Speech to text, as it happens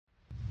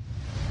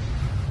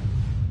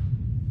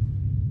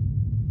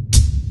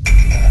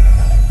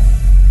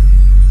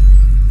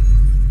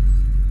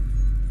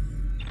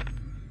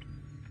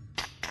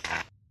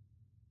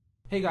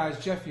Hey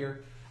guys, Jeff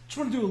here. Just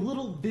want to do a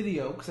little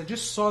video because I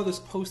just saw this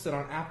posted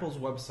on Apple's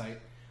website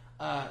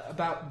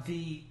about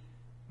the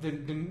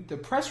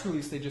press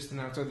release they just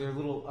announced, or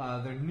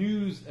their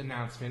news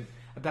announcement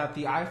about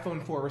the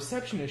iPhone 4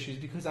 reception issues.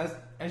 Because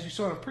as you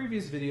saw in a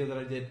previous video that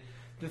I did,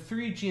 the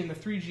 3G and the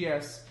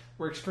 3GS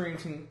were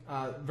experiencing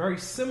very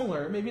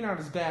similar, maybe not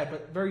as bad,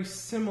 but very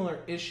similar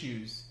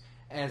issues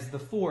as the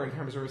 4 in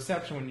terms of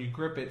reception. When you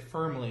grip it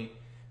firmly,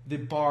 the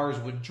bars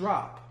would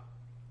drop.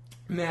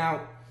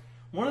 Now,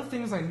 one of the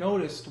things I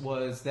noticed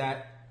was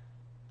that,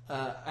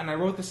 and I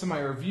wrote this in my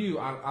review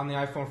on the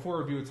iPhone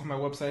 4 review, it's on my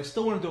website. I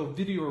still want to do a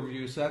video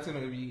review, so that's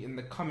going to be in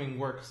the coming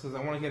works because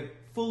I want to get a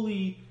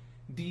fully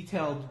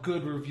detailed,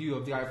 good review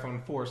of the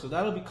iPhone 4. So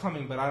that'll be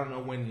coming, but I don't know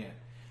when yet,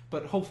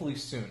 but hopefully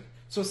soon.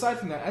 So aside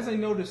from that, as I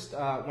noticed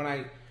when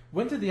I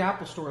went to the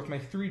Apple Store with my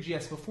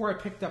 3GS, before I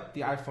picked up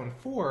the iPhone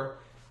 4,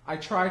 I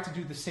tried to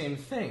do the same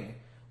thing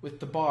with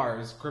the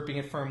bars, gripping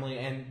it firmly,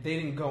 and they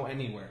didn't go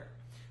anywhere.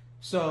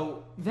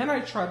 So then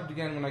I tried it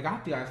again when I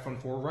got the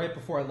iPhone 4, right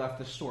before I left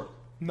the store.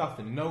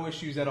 Nothing, no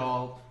issues at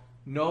all,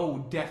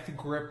 no death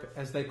grip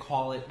as they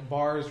call it,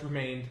 bars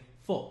remained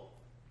full.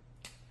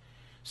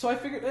 So I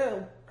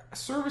figured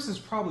service is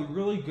probably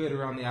really good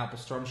around the Apple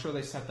Store. I'm sure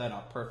they set that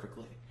up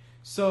perfectly.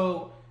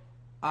 So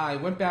I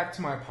went back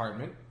to my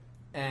apartment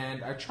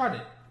and I tried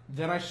it.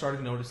 Then I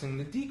started noticing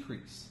the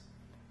decrease.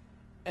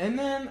 And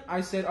then I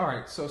said, all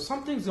right, so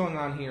something's going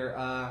on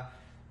here.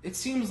 It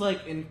seems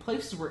like in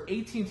places where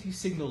at&t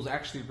signal is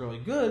actually really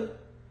good,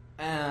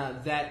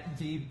 that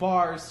the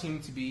bars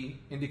seem to be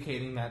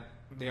indicating that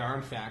they are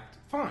in fact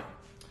fine.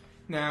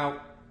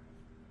 Now,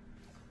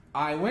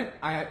 I went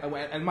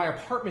in my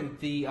apartment.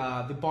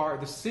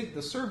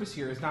 The service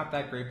here is not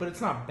that great, but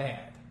it's not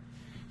bad.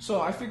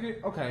 So I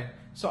figured, okay.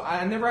 So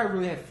I never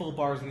really had full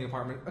bars in the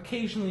apartment.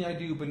 Occasionally I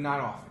do, but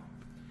not often.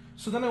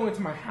 So then I went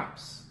to my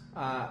house,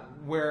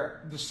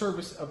 where the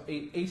service of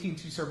at&t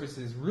service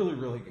is really,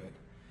 really good.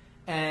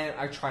 And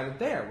I tried it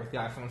there with the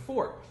iPhone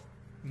 4.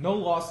 No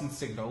loss in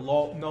signal,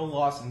 no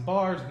loss in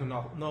bars,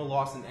 no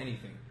loss in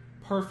anything.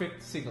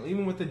 Perfect signal,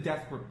 even with the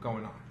death grip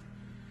going on.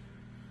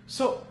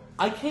 So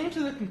I came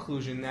to the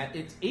conclusion that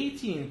it's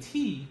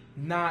at&t,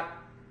 not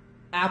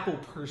Apple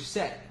per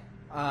se.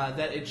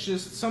 That it's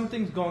just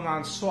something's going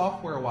on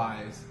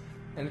software-wise.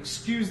 And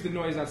excuse the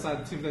noise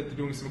outside, it seems like they're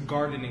doing some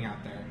gardening out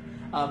there.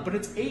 But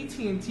it's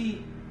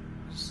at&t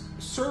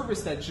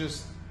service that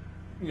just,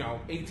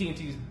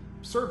 at&t's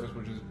service,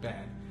 which is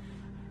bad,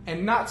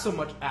 and not so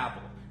much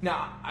Apple.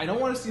 Now, I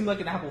don't want to seem like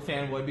an Apple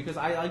fanboy because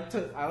I like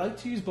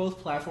to use both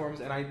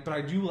platforms, but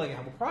I do like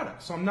Apple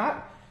products. So I'm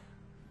not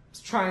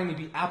trying to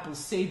be Apple's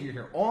savior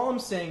here. All I'm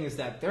saying is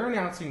that they're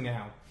announcing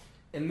now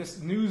in this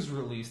news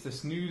release,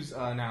 this news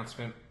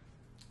announcement,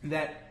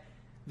 that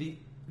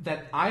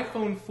that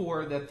iPhone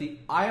 4, that the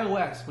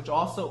iOS, which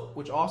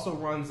also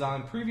runs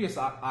on previous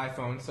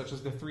iPhones such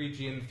as the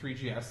 3G and the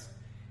 3GS,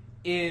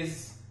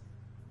 is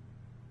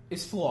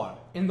flawed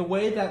in the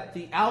way that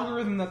the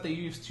algorithm that they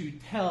use to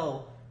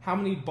tell how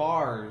many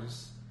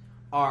bars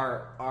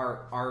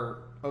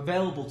are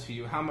available to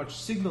you, how much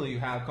signal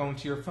you have going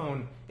to your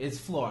phone, is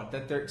flawed.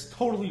 That it's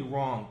totally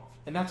wrong,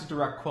 and that's a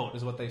direct quote,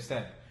 is what they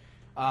said.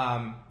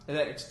 That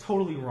it's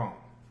totally wrong,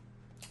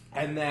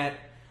 and that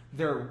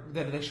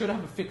they should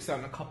have a fix out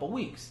in a couple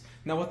weeks.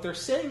 Now, what they're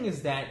saying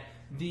is that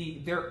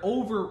they're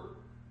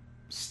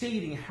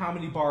overstating how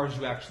many bars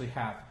you actually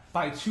have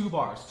by 2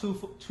 bars,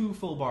 two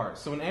full bars.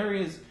 So in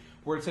areas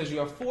where it says you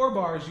have 4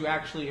 bars, you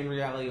actually, in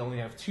reality, only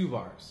have 2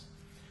 bars.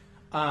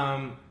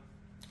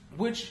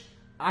 Which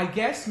I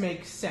guess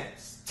makes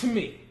sense to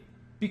me.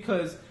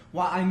 Because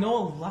while I know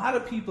a lot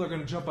of people are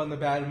going to jump on the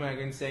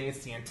bandwagon saying it's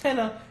the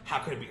antenna, how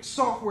could it be a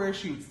software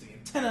issue? It's the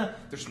antenna.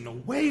 There's no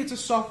way it's a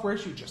software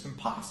issue. Just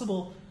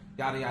impossible.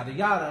 Yada, yada,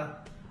 yada.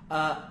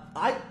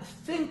 I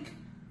think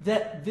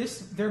that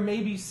there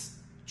may be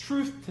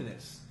truth to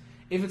this.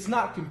 If it's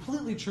not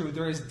completely true,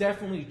 there is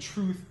definitely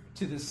truth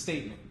to this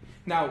statement.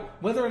 Now,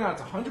 whether or not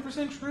it's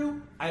 100%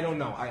 true, I don't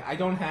know. I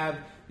don't have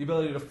the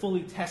ability to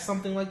fully test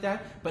something like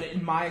that, but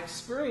in my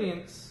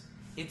experience,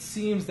 it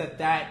seems that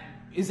that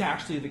is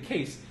actually the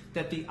case,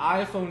 that the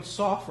iPhone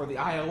software, the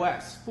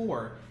iOS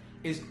 4,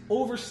 is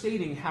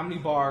overstating how many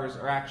bars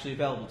are actually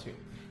available to you.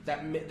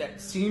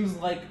 That seems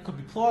like it could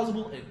be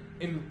plausible.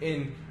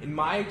 In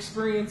my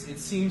experience, it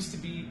seems to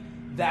be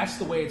that's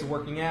the way it's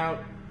working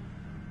out.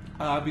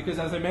 Because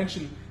as I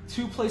mentioned,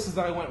 2 places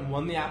that I went,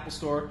 one the Apple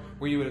Store,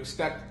 where you would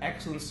expect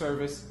excellent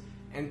service,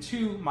 and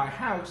 2, my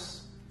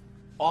house,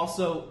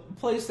 also a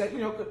place that,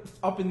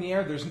 up in the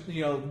air,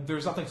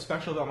 there's nothing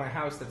special about my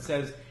house that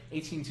says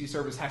at&t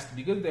service has to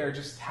be good there, it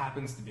just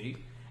happens to be,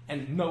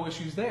 and no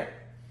issues there.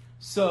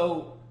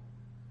 So,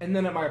 and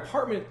then at my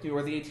apartment,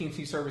 where the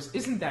at&t service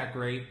isn't that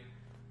great,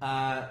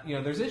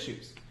 there's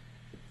issues.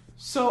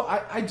 So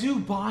I do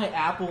buy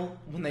Apple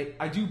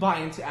I do buy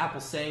into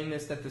Apple saying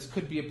this, that this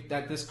could be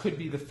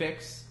the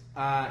fix,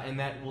 and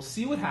that we'll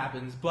see what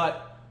happens.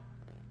 But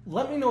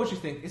let me know what you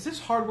think. Is this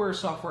hardware or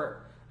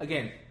software?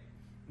 Again,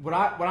 what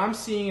I'm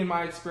seeing in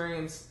my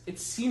experience, it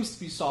seems to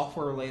be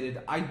software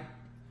related.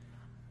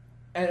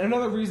 And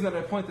another reason that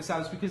I point this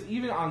out is because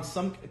even on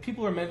some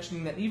people are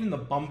mentioning that even the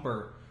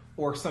bumper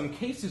or some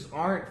cases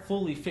aren't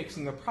fully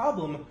fixing the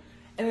problem.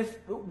 And if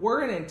it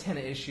were an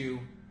antenna issue,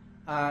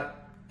 and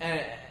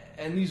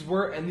these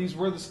were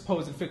the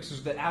supposed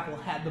fixes that Apple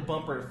had the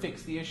bumper to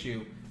fix the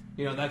issue,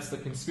 that's the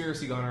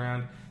conspiracy going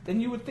around,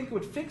 then you would think it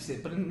would fix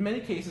it. But in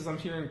many cases, I'm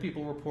hearing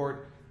people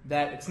report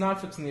that it's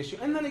not fixing the issue.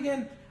 And then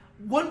again,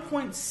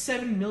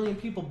 1.7 million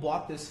people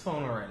bought this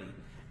phone already.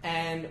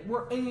 And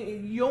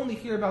you only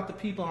hear about the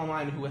people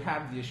online who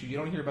have the issue. You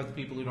don't hear about the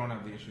people who don't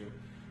have the issue.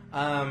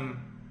 And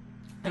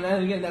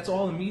then again, that's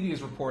all the media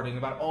is reporting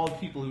about all the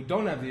people who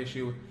don't have the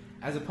issue,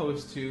 as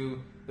opposed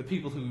to the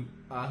people who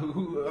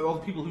all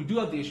the people who do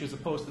have the issue, as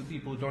opposed to the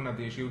people who don't have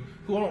the issue,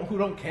 who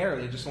don't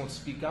care. They just won't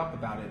speak up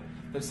about it.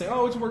 They say,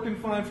 "Oh, it's working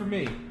fine for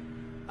me,"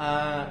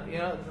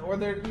 or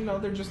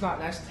they're just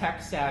not as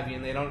tech savvy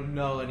and they don't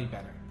know any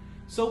better.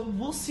 So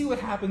we'll see what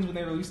happens when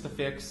they release the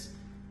fix.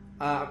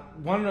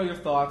 Want to know your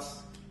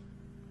thoughts.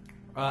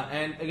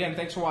 And again,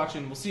 thanks for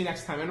watching. We'll see you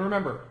next time. And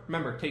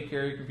remember, take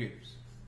care of your computers.